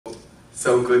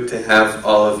So good to have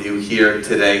all of you here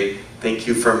today. Thank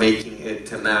you for making it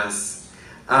to Mass.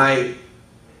 I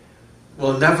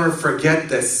will never forget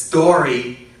the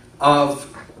story of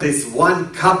this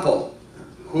one couple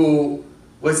who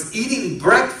was eating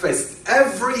breakfast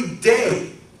every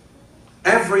day,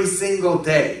 every single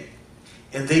day.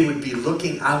 And they would be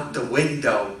looking out the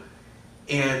window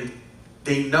and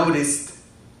they noticed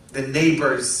the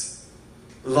neighbor's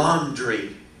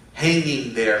laundry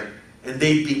hanging there. And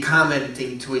they'd be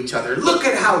commenting to each other, look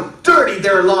at how dirty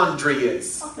their laundry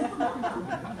is.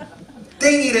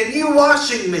 They need a new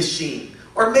washing machine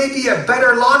or maybe a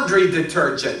better laundry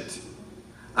detergent.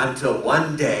 Until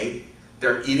one day,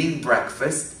 they're eating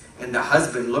breakfast and the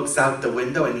husband looks out the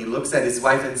window and he looks at his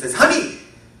wife and says, honey,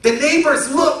 the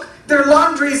neighbors, look, their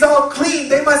laundry is all clean.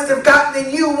 They must have gotten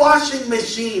a new washing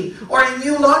machine or a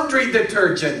new laundry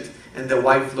detergent. And the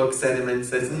wife looks at him and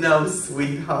says, no,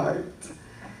 sweetheart.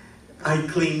 I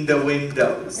cleaned the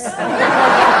windows.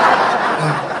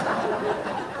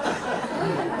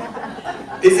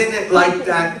 Isn't it like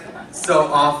that so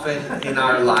often in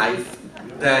our life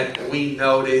that we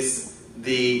notice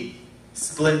the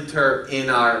splinter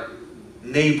in our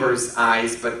neighbor's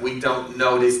eyes, but we don't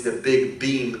notice the big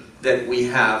beam that we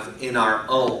have in our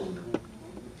own?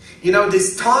 You know,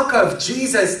 this talk of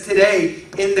Jesus today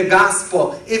in the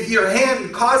gospel, if your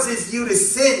hand causes you to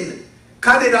sin,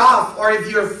 cut it off. Or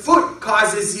if your foot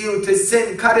causes you to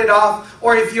sin, cut it off.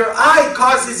 Or if your eye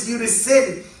causes you to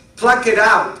sin, pluck it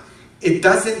out. It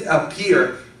doesn't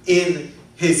appear in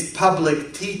his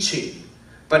public teaching,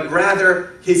 but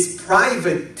rather his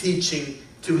private teaching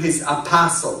to his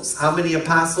apostles. How many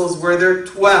apostles were there?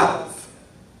 12.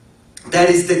 That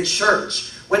is the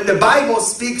church. When the Bible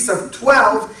speaks of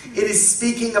 12, it is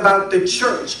speaking about the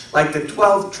church, like the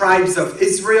 12 tribes of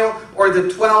Israel or the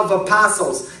 12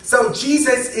 apostles. So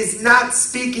Jesus is not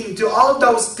speaking to all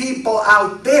those people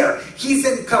out there. He's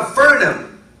in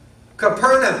Capernaum,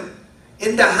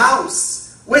 in the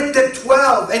house with the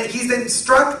 12, and he's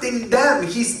instructing them.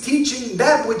 He's teaching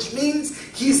them, which means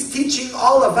he's teaching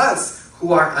all of us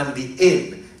who are on the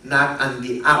in, not on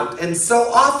the out. And so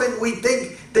often we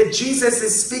think that Jesus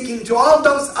is speaking to all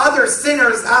those other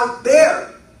sinners out there.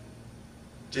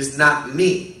 Just not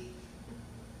me.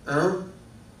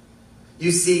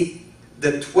 You see,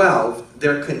 the 12,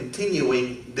 they're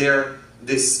continuing their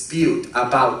dispute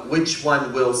about which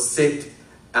one will sit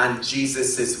on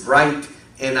Jesus' right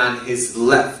and on his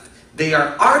left. They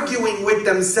are arguing with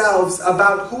themselves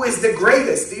about who is the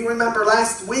greatest. Do you remember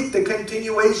last week the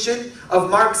continuation of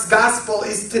Mark's gospel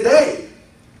is today?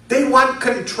 They want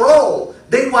control.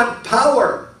 They want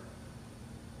power.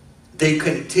 They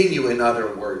continue, in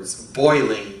other words,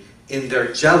 boiling in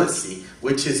their jealousy,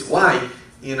 which is why,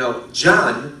 you know,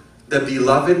 John, the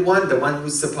beloved one, the one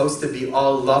who's supposed to be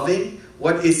all loving,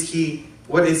 what is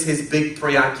his big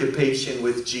preoccupation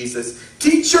with Jesus?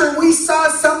 Teacher, we saw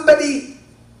somebody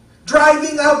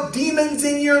driving out demons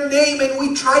in your name and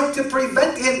we tried to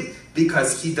prevent him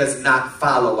because he does not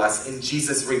follow us. And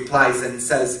Jesus replies and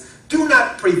says, do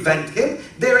not prevent him.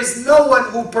 There is no one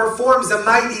who performs a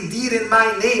mighty deed in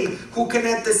my name who can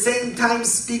at the same time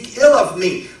speak ill of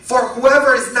me. For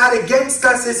whoever is not against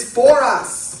us is for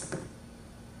us.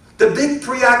 The big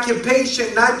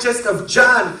preoccupation, not just of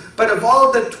John, but of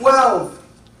all the 12,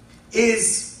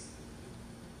 is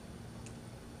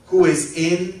who is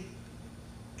in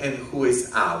and who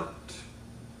is out.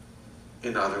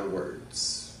 In other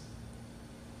words,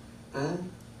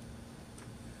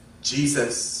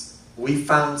 Jesus, we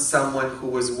found someone who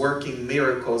was working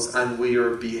miracles on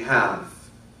your behalf.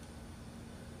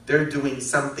 They're doing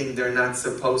something they're not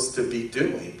supposed to be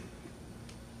doing.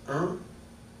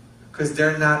 Because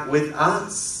they're not with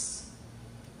us.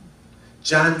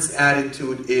 John's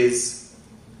attitude is,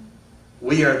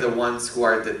 we are the ones who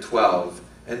are the 12,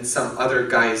 and some other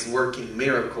guy is working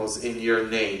miracles in your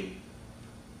name.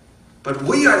 But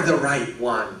we are the right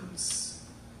ones.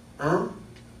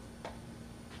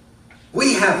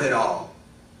 We have it all.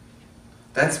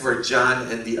 That's where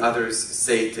John and the others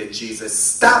say to Jesus,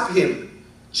 stop him,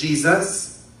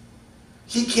 Jesus.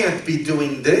 He can't be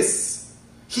doing this.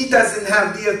 He doesn't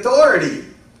have the authority.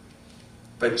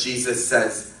 But Jesus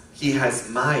says, he has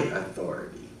my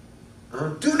authority.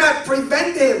 Do not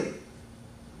prevent him.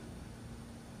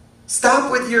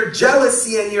 Stop with your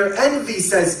jealousy and your envy,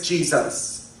 says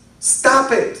Jesus.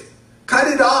 Stop it. Cut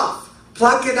it off.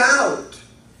 Pluck it out.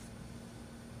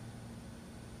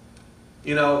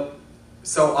 You know,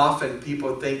 so often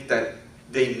people think that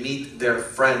they meet their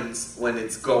friends when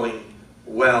it's going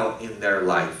well in their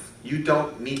life. You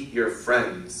don't meet your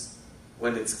friends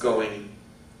when it's going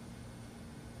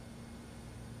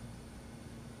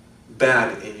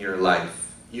bad in your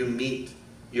life. You meet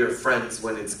your friends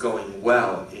when it's going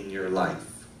well in your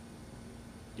life.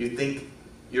 You think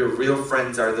your real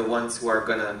friends are the ones who are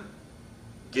going to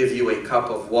give you a cup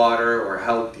of water or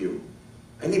help you.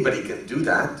 Anybody can do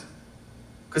that,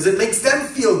 because it makes them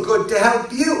feel good to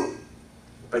help you.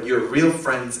 But your real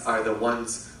friends are the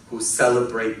ones who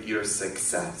celebrate your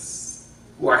success,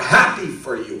 who are happy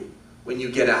for you when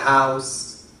you get a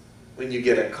house, when you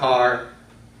get a car,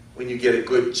 when you get a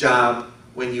good job,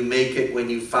 when you make it, when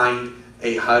you find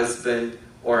a husband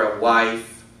or a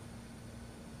wife.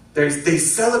 They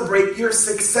celebrate your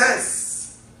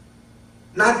success,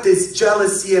 not this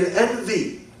jealousy and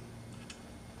envy.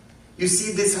 You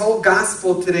see, this whole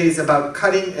gospel today is about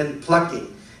cutting and plucking.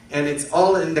 And it's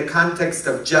all in the context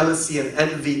of jealousy and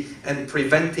envy and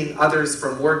preventing others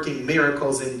from working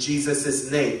miracles in Jesus'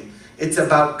 name. It's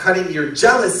about cutting your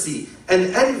jealousy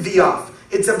and envy off.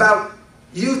 It's about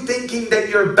you thinking that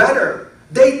you're better.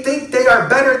 They think they are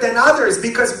better than others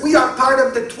because we are part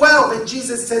of the 12. And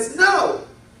Jesus says, no.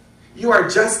 You are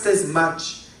just as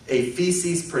much a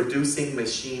feces-producing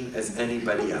machine as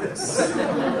anybody else.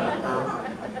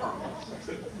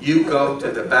 You go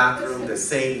to the bathroom the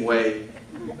same way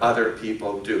other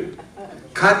people do.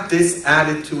 Cut this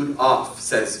attitude off,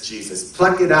 says Jesus.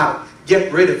 Pluck it out.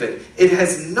 Get rid of it. It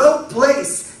has no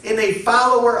place in a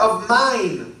follower of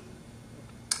mine.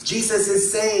 Jesus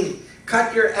is saying,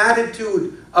 cut your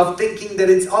attitude of thinking that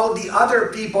it's all the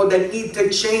other people that need to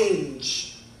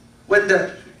change.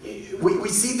 We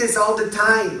see this all the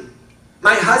time.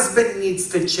 My husband needs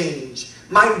to change.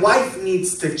 My wife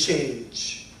needs to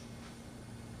change.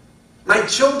 My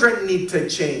children need to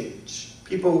change.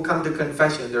 People who come to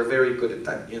confession, they're very good at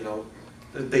that, you know.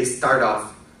 They start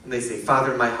off and they say,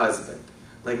 Father, my husband.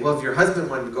 Like, well, if your husband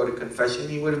wanted to go to confession,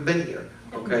 he would have been here.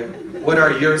 Okay? What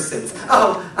are your sins?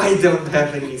 Oh, I don't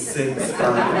have any sins,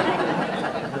 Father.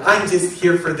 I'm just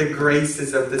here for the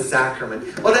graces of the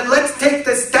sacrament. Well, then let's take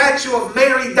the statue of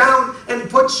Mary down and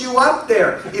put you up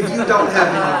there if you don't have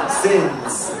any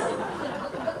sins.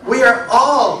 We are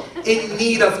all in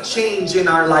need of change in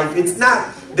our life. It's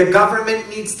not the government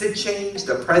needs to change,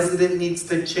 the president needs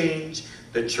to change,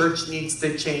 the church needs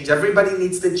to change. Everybody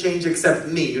needs to change except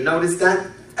me. You notice that?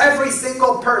 Every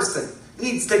single person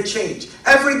needs to change.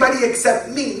 Everybody except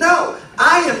me. No,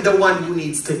 I am the one who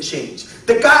needs to change.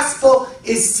 The gospel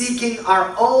is seeking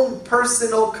our own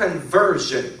personal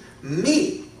conversion.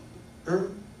 Me.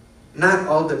 Not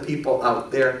all the people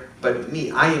out there, but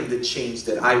me. I am the change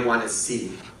that I want to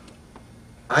see.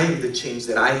 I am the change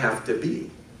that I have to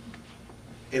be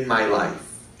in my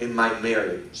life, in my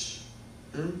marriage.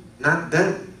 Not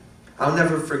them. I'll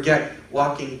never forget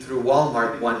walking through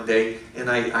Walmart one day, and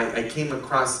I came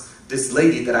across this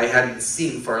lady that I hadn't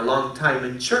seen for a long time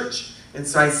in church. And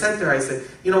so I said to her, I said,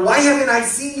 you know, why haven't I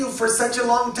seen you for such a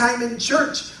long time in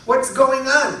church? What's going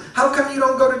on? How come you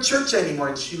don't go to church anymore?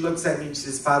 And she looks at me and she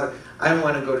says, Father, I don't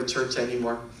want to go to church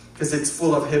anymore because it's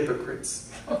full of hypocrites.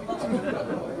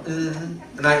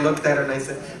 And I looked at her and I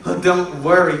said, oh, don't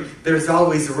worry, there's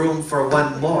always room for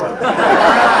one more.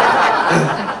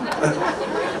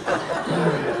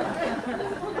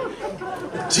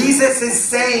 Jesus is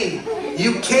saying,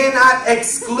 you cannot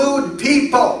exclude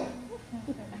people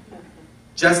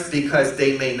just because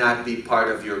they may not be part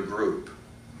of your group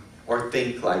or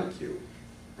think like you.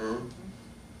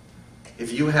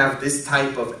 If you have this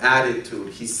type of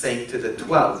attitude, he's saying to the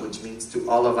 12, which means to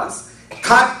all of us,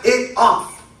 cut it off.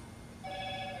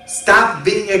 Stop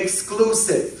being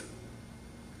exclusive.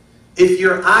 If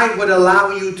your eye would allow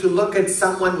you to look at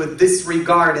someone with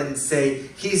disregard and say,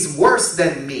 he's worse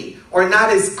than me, or not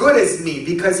as good as me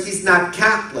because he's not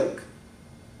Catholic,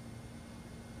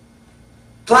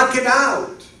 pluck it out.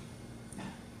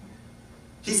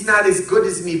 He's not as good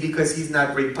as me because he's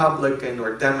not Republican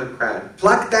or Democrat.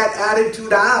 Pluck that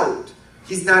attitude out.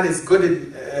 He's not as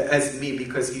good as me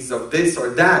because he's of this or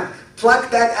that.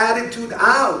 Pluck that attitude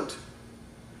out.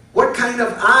 What kind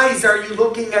of eyes are you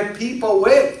looking at people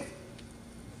with?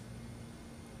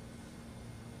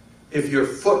 If your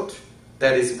foot,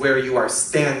 that is where you are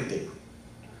standing,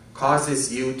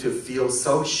 causes you to feel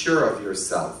so sure of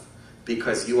yourself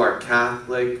because you are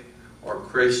Catholic or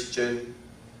Christian,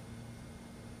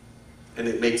 and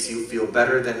it makes you feel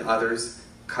better than others,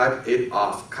 cut it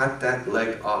off. Cut that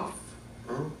leg off.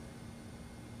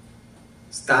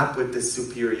 Stop with the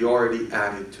superiority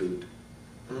attitude.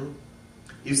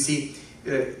 You see,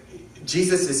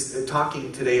 Jesus is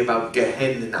talking today about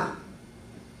Gehenna.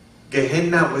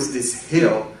 Gehenna was this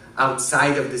hill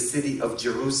outside of the city of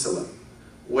Jerusalem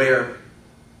where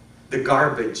the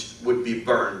garbage would be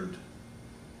burned.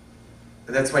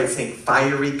 And that's why it's saying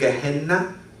fiery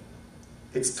Gehenna.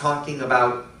 It's talking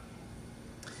about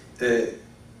the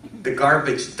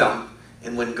garbage dump.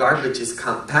 And when garbage is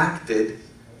compacted,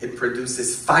 it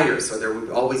produces fire. So there would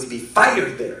always be fire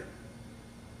there.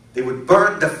 They would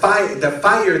burn the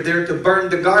fire there to burn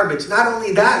the garbage. Not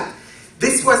only that,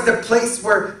 this was the place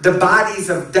where the bodies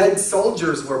of dead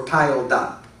soldiers were piled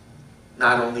up.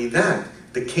 Not only that,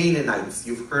 the Canaanites,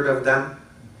 you've heard of them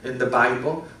in the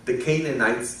Bible. The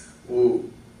Canaanites, who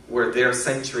were there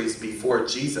centuries before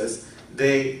Jesus,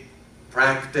 they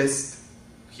practiced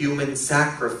human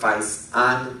sacrifice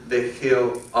on the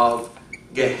hill of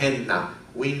Gehenna.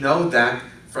 We know that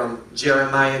from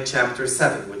Jeremiah chapter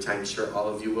 7, which I'm sure all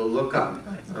of you will look up.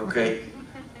 Okay?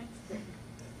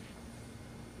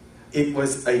 It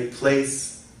was a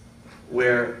place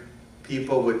where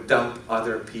people would dump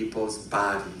other people's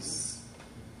bodies.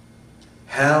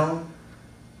 Hell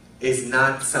is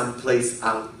not someplace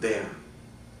out there.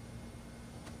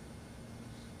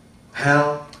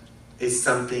 Hell is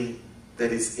something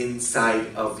that is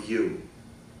inside of you,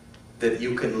 that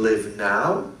you can live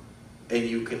now and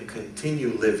you can continue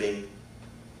living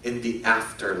in the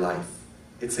afterlife.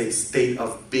 It's a state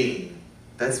of being.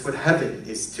 That's what heaven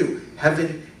is too.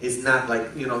 Heaven is not like,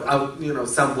 out,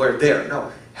 somewhere there.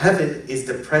 No, heaven is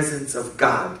the presence of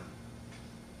God.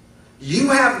 You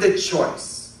have the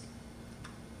choice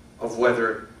of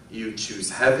whether you choose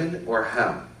heaven or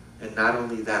hell. And not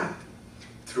only that,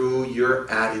 through your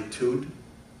attitude,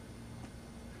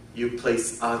 you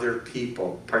place other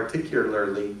people,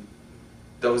 particularly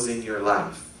those in your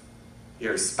life,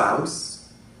 your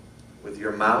spouse, with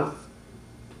your mouth,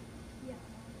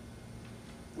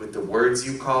 with the words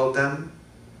you call them,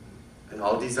 and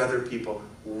all these other people.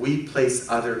 We place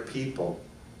other people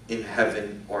in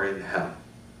heaven or in hell.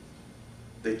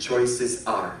 The choice is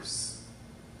ours.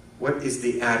 What is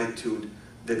the attitude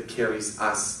that carries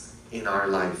us in our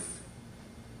life?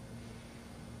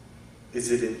 Is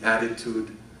it an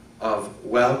attitude of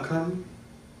welcome?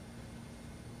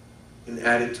 An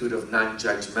attitude of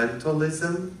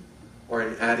non-judgmentalism? Or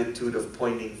an attitude of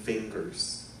pointing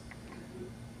fingers?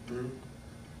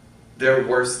 They're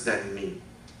worse than me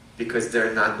because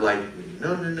they're not like me.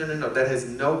 No. That has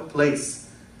no place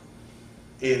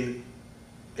in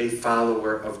a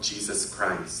follower of Jesus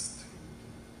Christ.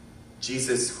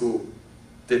 Jesus, who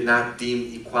did not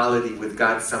deem equality with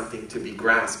God something to be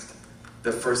grasped.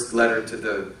 The first letter to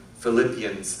the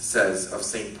Philippians says of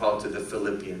St. Paul to the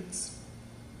Philippians,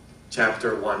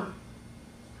 chapter 1.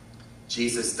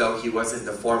 Jesus, though he was in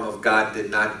the form of God, did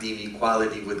not deem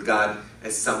equality with God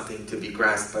as something to be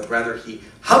grasped, but rather he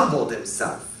humbled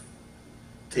himself,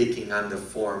 taking on the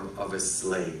form of a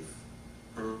slave.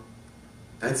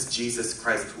 That's Jesus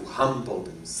Christ who humbled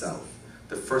himself.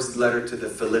 The first letter to the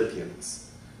Philippians.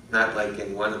 Not like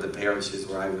in one of the parishes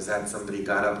where I was at, somebody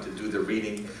got up to do the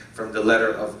reading from the letter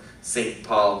of St.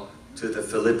 Paul to the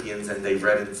Philippians, and they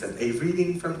read it and said, a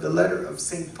reading from the letter of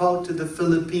St. Paul to the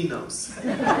Filipinos.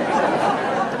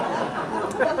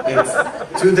 It's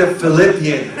to the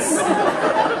Philippians.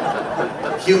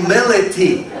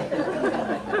 Humility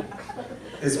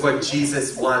is what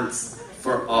Jesus wants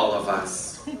for all of us.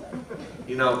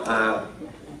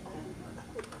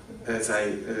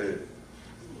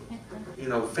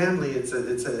 Family, it's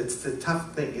a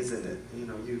tough thing, isn't it?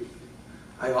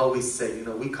 I always say,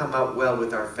 we come out well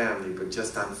with our family, but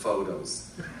just on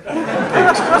photos and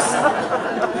pictures.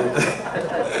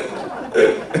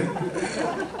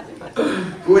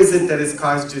 Who is it that has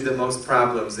caused you the most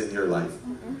problems in your life?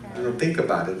 Think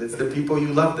about it. It's the people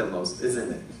you love the most,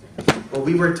 isn't it? Well,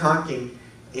 we were talking,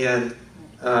 and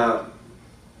the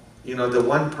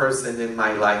one person in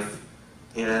my life,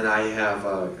 and I have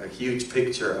a huge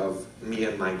picture of me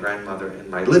and my grandmother in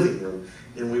my living room,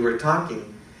 and we were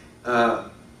talking,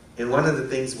 and one of the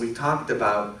things we talked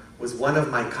about was one of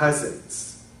my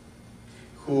cousins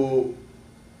who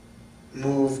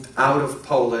moved out of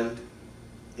Poland,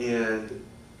 and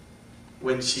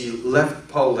when she left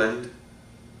Poland,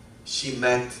 she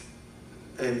met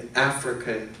an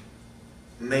African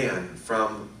man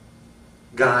from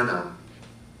Ghana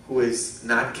who is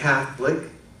not Catholic,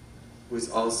 who is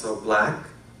also black,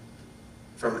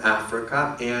 from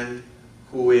Africa, and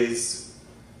who is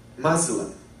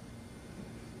Muslim.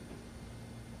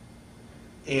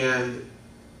 And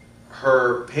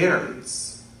her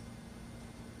parents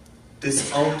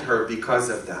disowned her because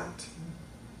of that,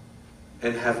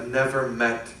 and have never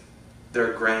met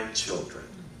their grandchildren.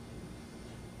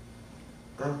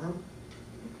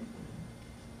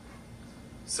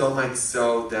 So much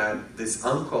so that this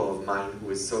uncle of mine, who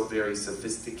is so very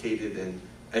sophisticated and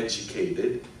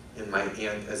educated, and my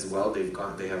aunt as well,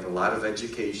 they have a lot of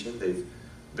education, they've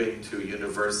been to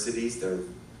universities, they're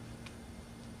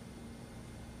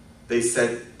they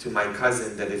said to my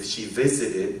cousin that if she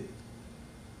visited,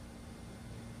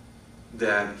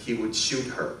 that he would shoot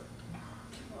her.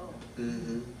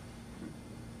 And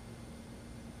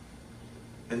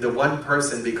the one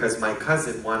person, because my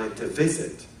cousin wanted to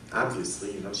visit,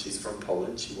 obviously, you know, she's from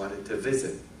Poland, she wanted to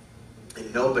visit.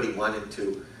 And nobody wanted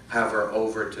to have her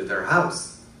over to their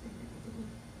house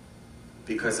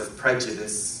because of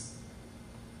prejudice,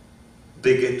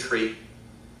 bigotry,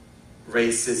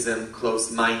 racism,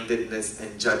 close-mindedness,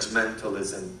 and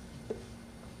judgmentalism.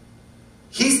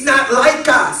 He's not like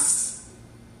us.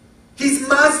 He's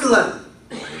Muslim.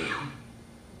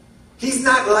 He's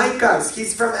not like us.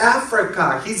 He's from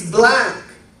Africa. He's black.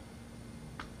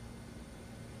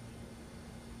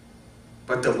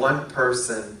 But the one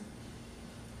person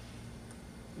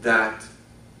that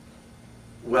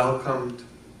welcomed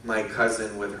my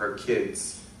cousin with her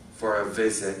kids for a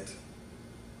visit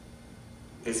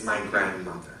is my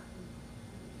grandmother,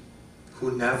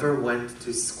 who never went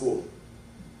to school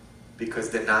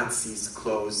because the Nazis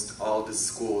closed all the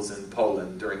schools in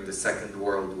Poland during the Second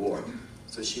World War.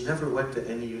 So she never went to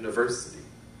any university.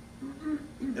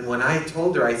 And when I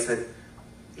told her, I said,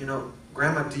 you know,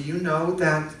 Grandma, do you know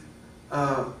that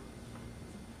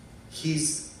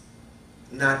he's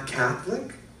not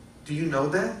Catholic? Do you know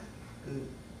that? And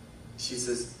she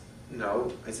says,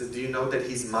 no. I said, do you know that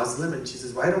he's Muslim? And she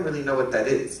says, well, I don't really know what that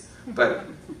is. But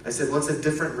I said, well, it's a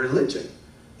different religion.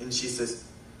 And she says,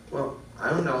 well, I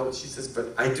don't know. She says,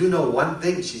 but I do know one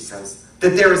thing, she says,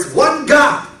 that there is one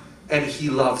God and he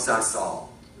loves us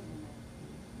all.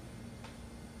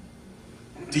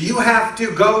 Do you have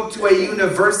to go to a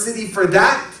university for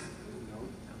that?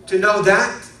 To know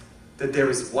that? That there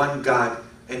is one God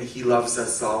and he loves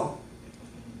us all?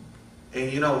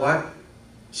 And you know what?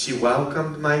 She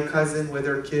welcomed my cousin with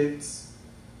her kids.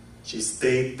 She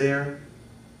stayed there.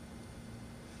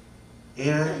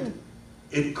 And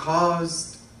it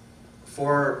caused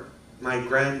for my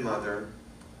grandmother,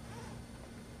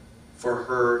 for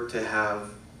her to have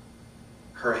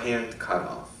her hand cut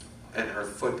off and her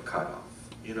foot cut off.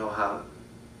 You know how?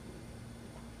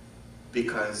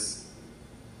 Because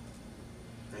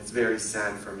it's very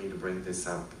sad for me to bring this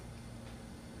up.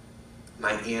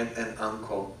 My aunt and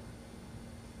uncle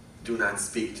do not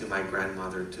speak to my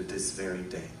grandmother to this very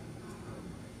day.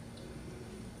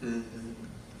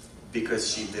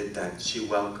 Because she did that. She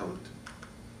welcomed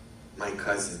my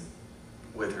cousin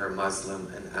with her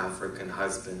Muslim and African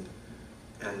husband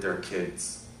and their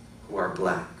kids who are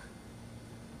black.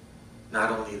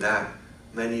 Not only that,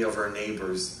 many of her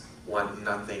neighbors want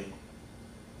nothing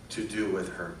to do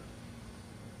with her.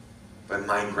 But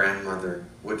my grandmother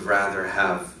would rather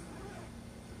have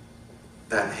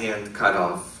that hand cut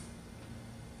off,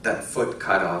 that foot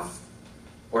cut off,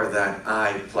 or that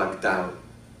eye plucked out.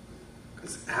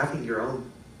 Because having your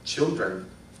own children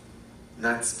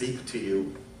not speak to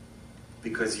you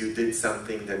because you did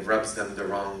something that rubs them the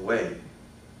wrong way,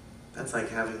 that's like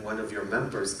having one of your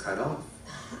members cut off.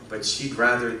 But she'd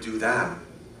rather do that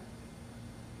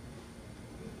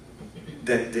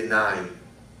than deny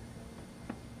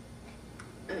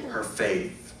her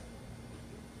faith,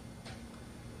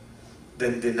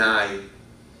 than deny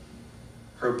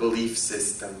her belief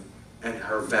system and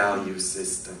her value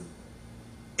system.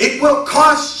 It will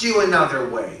cost you another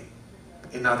way.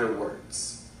 In other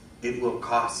words, it will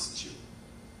cost you.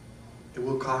 It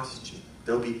will cost you.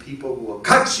 There'll be people who will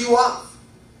cut you off.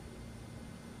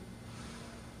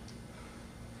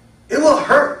 It will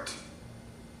hurt,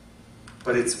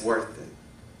 but it's worth it.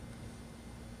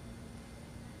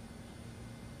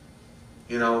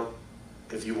 You know,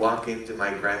 if you walk into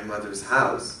my grandmother's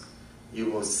house,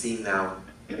 you will see now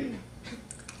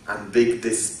on big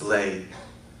display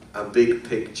a big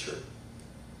picture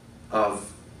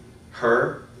of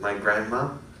her, my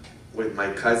grandma, with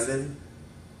my cousin,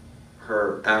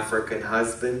 her African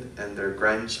husband, and their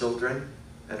grandchildren,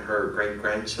 and her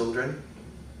great-grandchildren,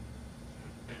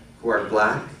 who are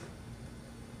black,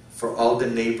 for all the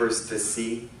neighbors to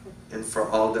see, and for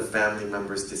all the family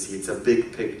members to see. It's a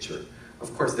big picture.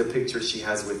 Of course, the picture she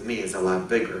has with me is a lot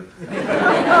bigger.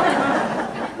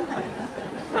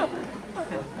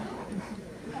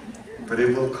 But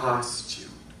it will cost you.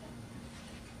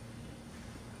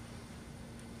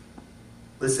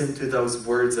 Listen to those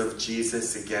words of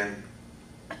Jesus again.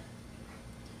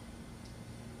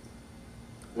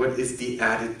 What is the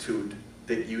attitude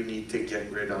that you need to get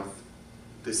rid of?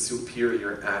 The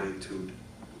superior attitude.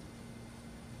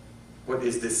 What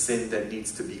is the sin that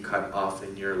needs to be cut off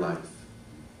in your life?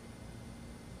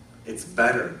 It's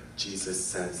better, Jesus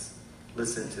says.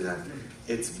 Listen to that.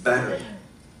 It's better.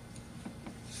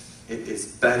 It is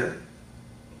better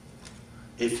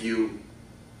if you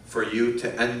for you to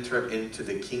enter into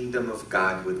the kingdom of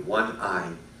God with one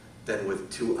eye than with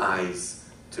 2 eyes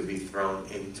to be thrown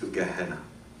into Gehenna.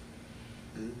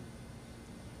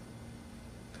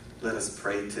 Let us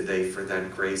pray today for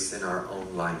that grace in our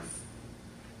own life.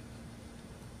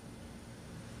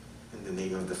 In the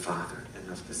name of the Father, and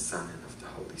of the Son, and of the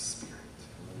Holy Spirit.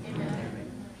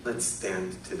 Amen. Let's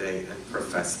stand today and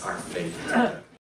profess our faith together.